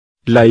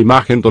la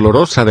imagen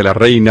dolorosa de la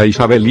reina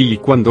Isabel II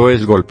cuando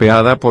es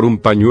golpeada por un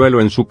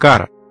pañuelo en su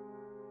cara.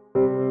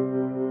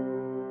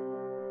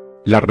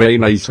 La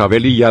reina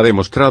Isabel II ha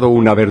demostrado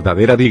una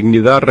verdadera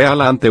dignidad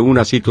real ante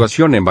una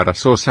situación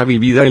embarazosa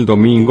vivida el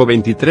domingo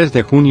 23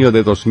 de junio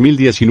de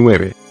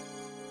 2019.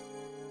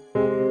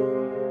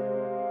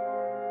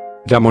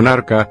 La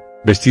monarca,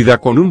 vestida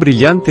con un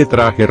brillante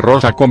traje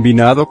rosa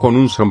combinado con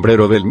un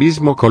sombrero del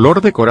mismo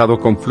color decorado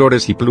con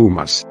flores y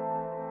plumas,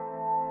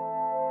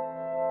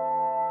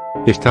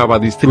 estaba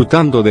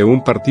disfrutando de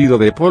un partido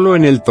de polo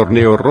en el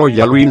torneo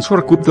Royal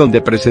Windsor Cup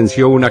donde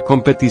presenció una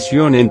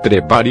competición entre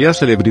varias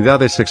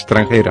celebridades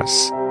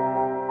extranjeras.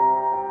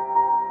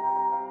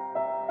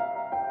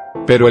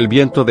 Pero el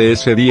viento de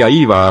ese día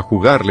iba a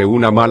jugarle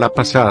una mala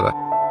pasada.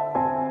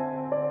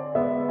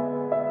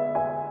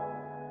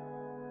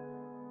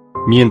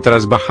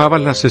 Mientras bajaba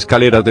las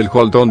escaleras del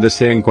hall donde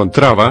se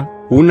encontraba,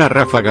 una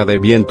ráfaga de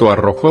viento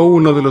arrojó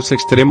uno de los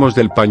extremos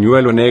del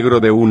pañuelo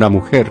negro de una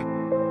mujer.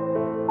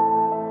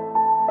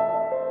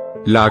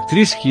 La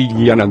actriz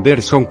Gillian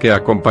Anderson, que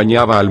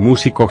acompañaba al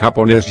músico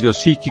japonés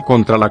Yoshiki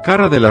contra la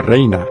cara de la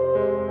reina.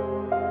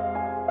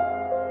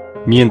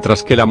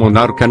 Mientras que la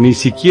monarca ni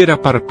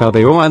siquiera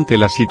parpadeó ante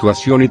la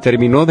situación y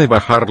terminó de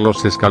bajar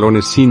los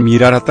escalones sin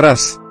mirar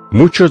atrás,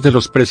 muchos de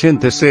los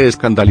presentes se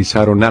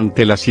escandalizaron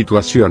ante la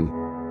situación.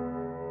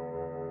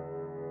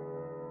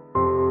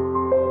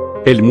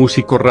 El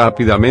músico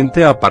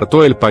rápidamente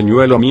apartó el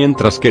pañuelo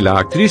mientras que la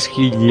actriz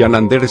Gillian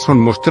Anderson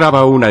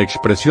mostraba una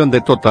expresión de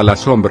total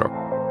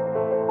asombro.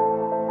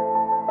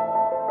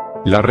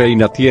 La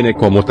reina tiene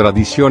como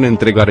tradición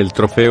entregar el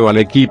trofeo al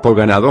equipo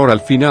ganador al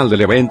final del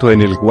evento en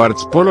el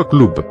Guards Polo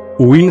Club,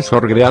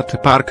 Windsor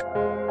Great Park.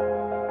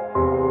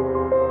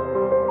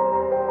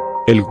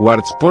 El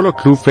Guards Polo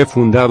Club fue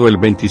fundado el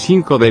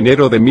 25 de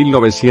enero de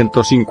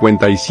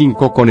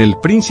 1955 con el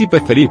príncipe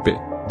Felipe,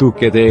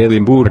 duque de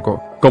Edimburgo,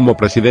 como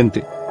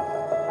presidente.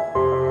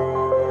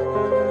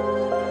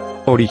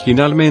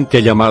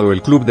 Originalmente llamado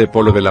el Club de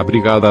Polo de la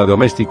Brigada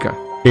Doméstica,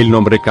 el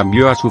nombre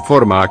cambió a su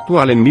forma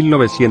actual en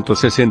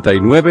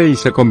 1969 y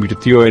se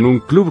convirtió en un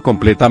club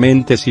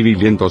completamente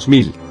civil en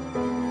 2000.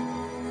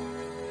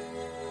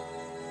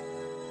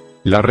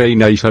 La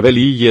reina Isabel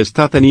II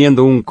está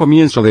teniendo un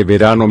comienzo de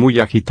verano muy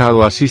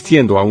agitado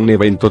asistiendo a un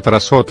evento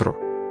tras otro.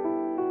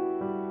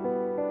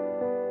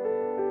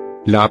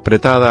 La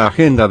apretada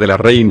agenda de la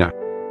reina.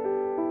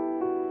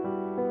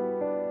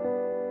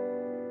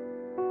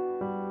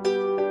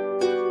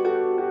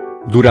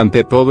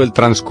 Durante todo el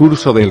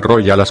transcurso del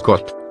Royal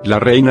Ascot, la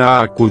reina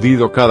ha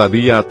acudido cada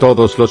día a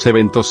todos los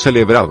eventos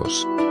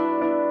celebrados.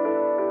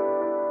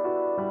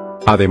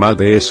 Además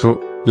de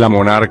eso, la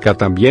monarca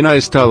también ha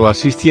estado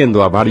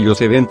asistiendo a varios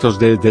eventos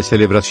desde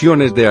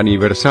celebraciones de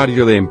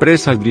aniversario de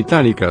empresas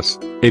británicas,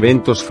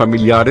 eventos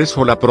familiares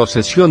o la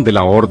procesión de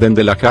la Orden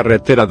de la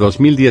Carretera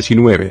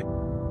 2019.